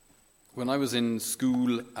When I was in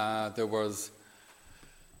school, there was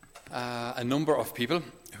a number of people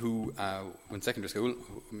who, in secondary school,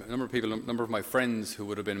 a number of my friends who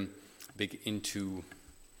would have been big into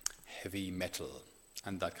heavy metal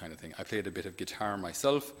and that kind of thing. I played a bit of guitar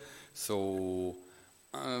myself, so,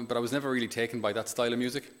 but I was never really taken by that style of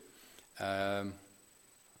music.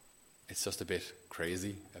 It's just a bit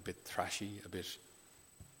crazy, a bit thrashy, a bit,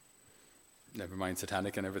 never mind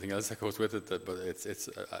satanic and everything else that goes with it, but it's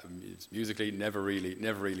musically never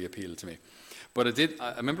really appealed to me. But it did.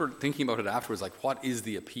 I remember thinking about it afterwards, like, what is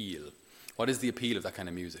the appeal? What is the appeal of that kind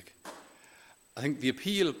of music? I think the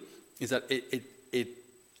appeal is that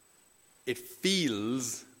it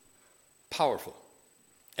feels powerful.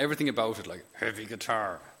 Everything about it, like heavy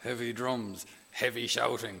guitar, heavy drums, heavy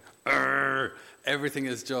shouting, everything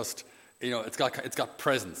is just, it's got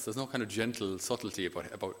presence. There's no kind of gentle subtlety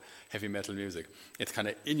about heavy metal music. It's kind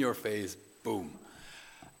of in your face, boom.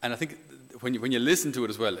 And I think when you listen to it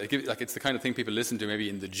as well, it's the kind of thing people listen to maybe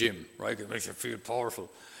in the gym, right? It makes you feel powerful,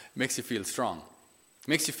 it makes you feel strong, it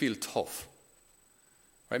makes you feel tough,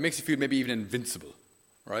 right? It makes you feel maybe even invincible,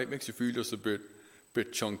 right? It makes you feel just a bit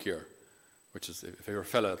chunkier, which is, if you're a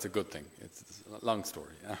fella, it's a good thing. It's a long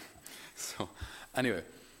story, yeah. So, anyway.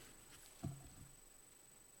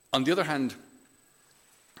 On the other hand,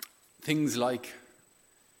 things like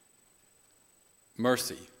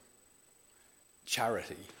mercy,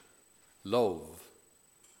 charity, love,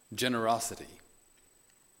 generosity,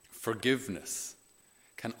 forgiveness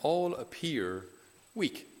can all appear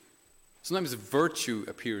weak. Sometimes virtue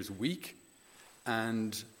appears weak,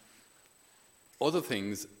 and other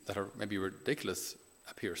things that are maybe ridiculous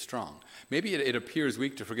appear strong. Maybe it appears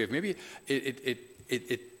weak to forgive. Maybe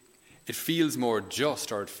it feels more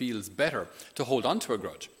just, or it feels better to hold on to a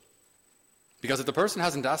grudge. Because if the person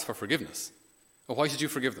hasn't asked for forgiveness, well, why should you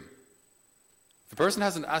forgive them? If the person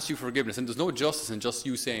hasn't asked you for forgiveness, and there's no justice in just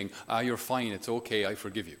you saying, you're fine, it's okay, I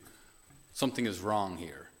forgive you. Something is wrong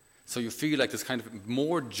here. So you feel like there's kind of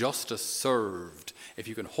more justice served if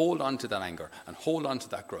you can hold on to that anger, and hold on to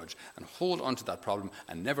that grudge, and hold on to that problem,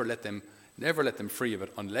 and never let them free of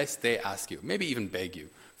it unless they ask you, maybe even beg you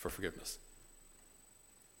for forgiveness.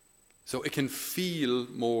 So it can feel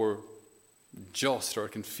more just, or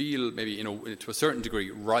it can feel maybe, to a certain degree,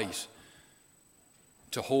 right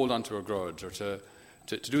to hold on to a grudge, or to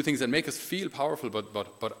do things that make us feel powerful,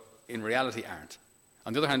 but in reality aren't.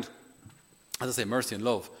 On the other hand, as I say, mercy and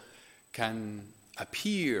love can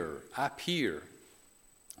appear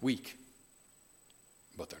weak,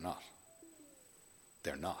 but they're not.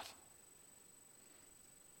 They're not.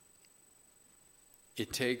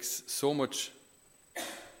 It takes so much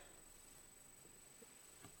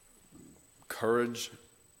courage,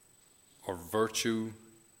 or virtue,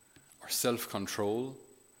 or self-control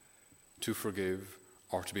to forgive,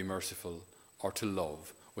 or to be merciful, or to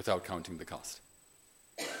love without counting the cost.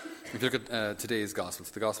 If you look at today's gospel,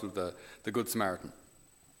 it's the gospel of the Good Samaritan.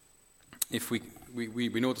 If we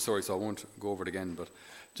know the story, so I won't go over it again, but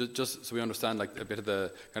just so we understand like a bit of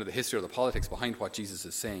the kind of the history or the politics behind what Jesus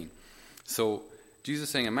is saying. So Jesus is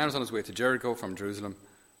saying a man was on his way to Jericho from Jerusalem,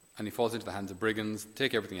 and he falls into the hands of brigands,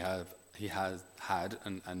 take everything he has had,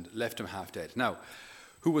 and left him half dead. Now,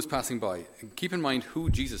 who was passing by? And keep in mind who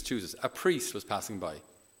Jesus chooses. A priest was passing by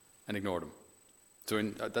and ignored him. So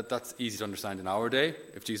that's easy to understand in our day.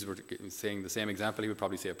 If Jesus were saying the same example, he would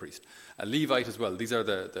probably say a priest. A Levite as well. These are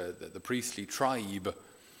the priestly tribe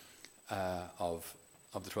of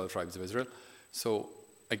the 12 tribes of Israel. So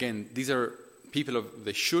again, these are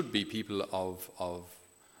they should be people of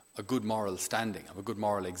a good moral standing, of a good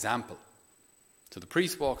moral example. So the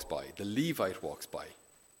priest walks by, the Levite walks by.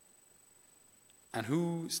 And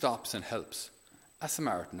who stops and helps? A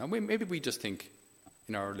Samaritan. Now maybe we just think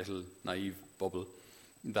in our little naive bubble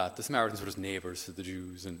that the Samaritans were just neighbours to the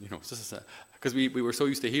Jews, and because we were so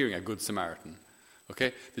used to hearing a good Samaritan.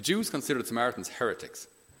 Okay, the Jews considered Samaritans heretics.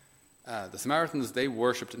 The Samaritans, they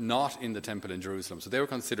worshipped not in the temple in Jerusalem, so they were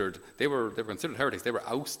considered heretics. They were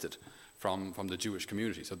ousted from the Jewish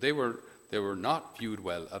community, so they were not viewed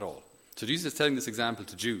well at all. So Jesus is telling this example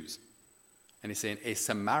to Jews, and he's saying a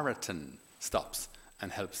Samaritan stops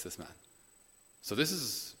and helps this man. So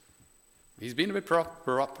he's being a bit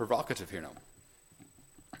provocative here now.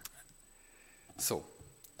 So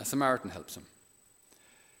a Samaritan helps him,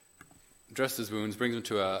 dresses his wounds, brings him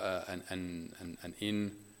to an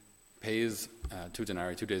inn, pays 2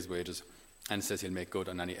 denarii, 2 days' wages, and says he'll make good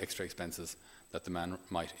on any extra expenses that the man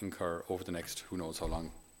might incur over the next, who knows how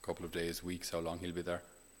long, couple of days, weeks, how long he'll be there.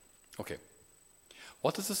 Okay.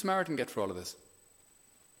 What does the Samaritan get for all of this?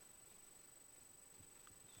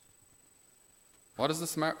 What does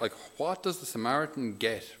the Samaritan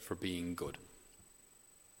get for being good?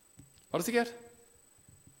 What does he get?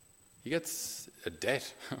 He gets a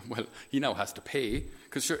debt. Well, he now has to pay.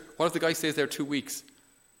 Because sure, what if the guy stays there 2 weeks?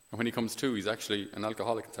 And when he comes to, he's actually an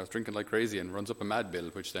alcoholic and starts drinking like crazy and runs up a mad bill,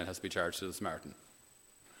 which then has to be charged to the Samaritan.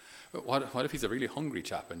 But what if he's a really hungry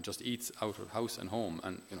chap and just eats out of house and home?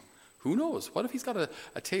 And, who knows? What if he's got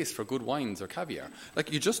a taste for good wines or caviar?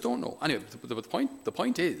 Like, you just don't know. Anyway, the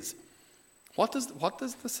point is, what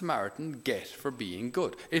does the Samaritan get for being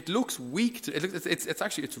good? It looks weak.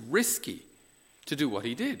 It's risky to do what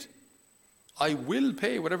he did. I will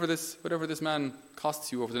pay whatever this man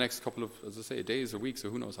costs you over the next couple of, as I say, days or weeks or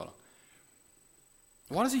who knows how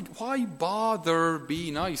long. Why bother be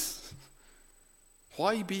nice?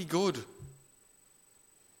 Why be good?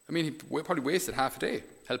 I mean, he probably wasted half a day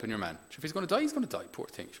helping your man. If he's going to die, he's going to die. Poor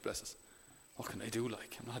thing, bless us. What can I do? I'm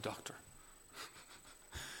not a doctor.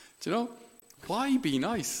 Do you know? Why be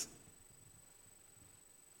nice?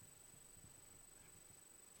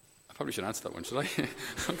 I probably should answer that one, should I?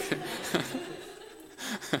 Okay.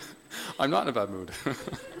 I'm not in a bad mood.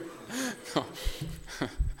 No.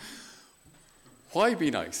 Why be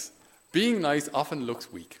nice? Being nice often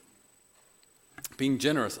looks weak. Being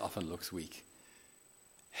generous often looks weak.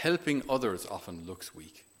 Helping others often looks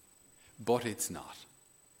weak. But it's not.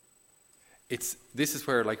 This is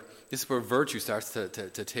where virtue starts to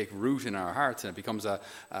take root in our hearts, and it becomes a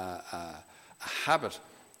habit.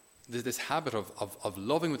 This habit of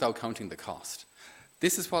loving without counting the cost.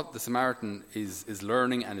 This is what the Samaritan is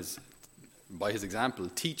learning and is, by his example,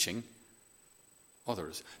 teaching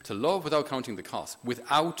others. To love without counting the cost.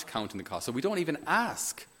 Without counting the cost. So we don't even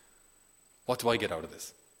ask, what do I get out of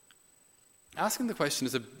this? Asking the question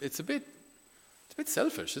it's a bit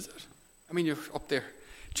selfish, is it? I mean, you're up there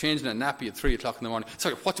changing a nappy at 3 o'clock in the morning.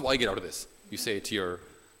 Sorry, what do I get out of this? You say to your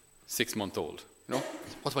 6-month-old.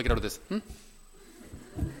 What do I get out of this?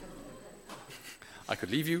 I could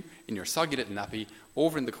leave you in your soggy little nappy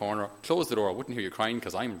over in the corner, close the door, I wouldn't hear you crying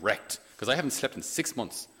because I'm wrecked. Because I haven't slept in 6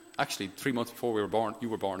 months. Actually, 3 months before we were born, you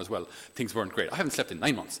were born as well. Things weren't great. I haven't slept in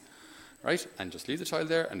 9 months. Right? And just leave the child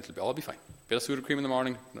there and it'll all be fine. Bit of Sudafed cream in the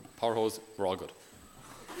morning, power hose, we're all good.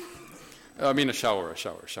 I mean a shower.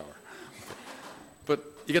 Okay. But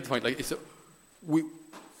you get the point.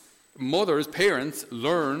 Mothers, parents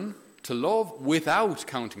learn to love without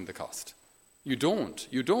counting the cost. You don't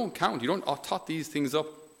count. You don't tot these things up.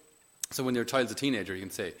 So when your child's a teenager, you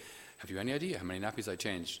can say, have you any idea how many nappies I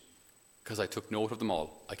changed? Because I took note of them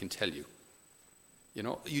all. I can tell you.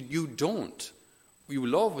 You don't. You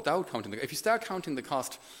love without counting the cost. If you start counting the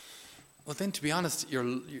cost, well then, to be honest,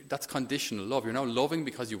 that's conditional love. You're now loving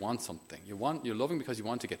because you want something. You're loving because you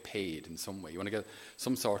want to get paid in some way. You want to get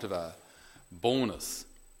some sort of a bonus.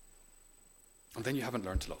 And then you haven't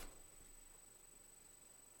learned to love.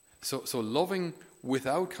 So loving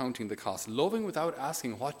without counting the cost, loving without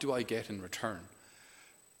asking, what do I get in return?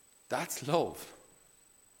 That's love.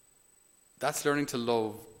 That's learning to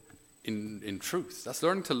love in truth. That's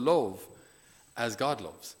learning to love as God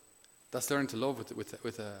loves. That's learning to love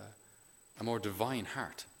with a more divine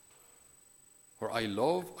heart. Where I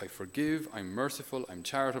love, I forgive, I'm merciful, I'm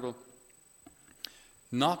charitable.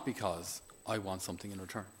 Not because I want something in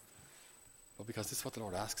return, but because this is what the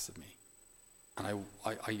Lord asks of me. And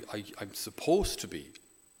I'm supposed to be,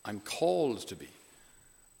 I'm called to be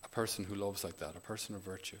a person who loves like that, a person of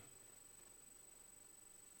virtue.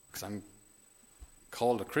 Because I'm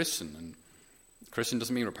called a Christian, and Christian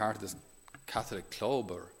doesn't mean we're part of this Catholic club,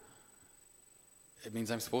 or it means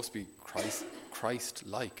I'm supposed to be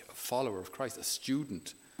Christ-like, a follower of Christ, a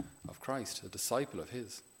student of Christ, a disciple of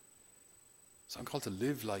His. So I'm called to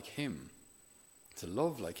live like Him, to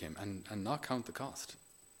love like Him, and not count the cost.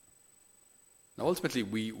 Now, ultimately,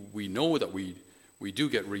 we know that we do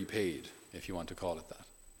get repaid, if you want to call it that.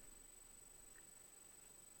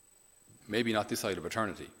 Maybe not this side of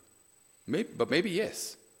eternity. But maybe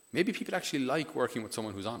yes. Maybe people actually like working with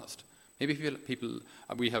someone who's honest. Maybe people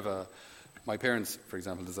we have my parents, for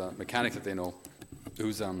example, there's a mechanic that they know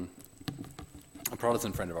who's a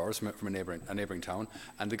Protestant friend of ours from a neighbouring town,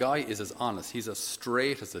 and the guy is as honest. He's as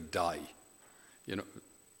straight as a die.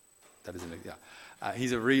 That isn't it, yeah.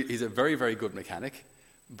 He's a very, very good mechanic,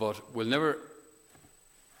 but will never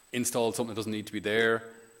install something that doesn't need to be there,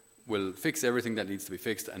 will fix everything that needs to be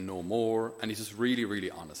fixed and no more, and he's just really,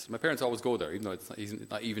 really honest. My parents always go there, even though he's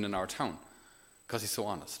not even in our town, because he's so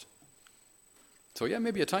honest. So yeah,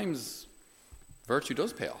 maybe at times virtue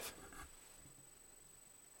does pay off.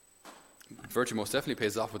 Virtue most definitely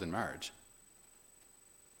pays off within marriage.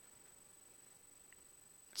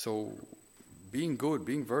 So being good,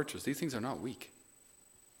 being virtuous, these things are not weak.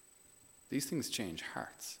 These things change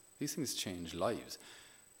hearts. These things change lives.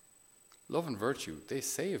 Love and virtue, they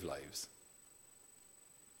save lives.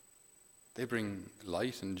 They bring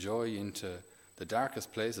light and joy into the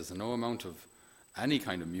darkest places, and no amount of any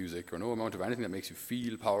kind of music or no amount of anything that makes you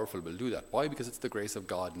feel powerful will do that. Why? Because it's the grace of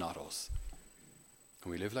God, not us.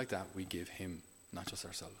 When we live like that, we give him, not just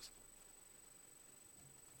ourselves.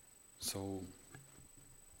 So,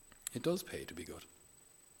 it does pay to be good.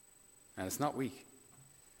 And it's not weak.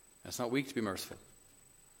 It's not weak to be merciful.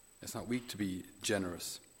 It's not weak to be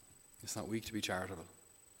generous. It's not weak to be charitable.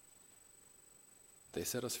 They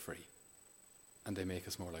set us free, and they make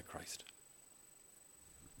us more like Christ.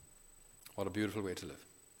 What a beautiful way to live.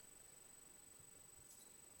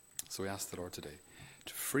 So we ask the Lord today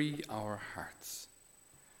to free our hearts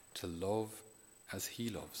to love as he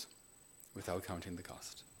loves without counting the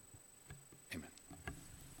cost.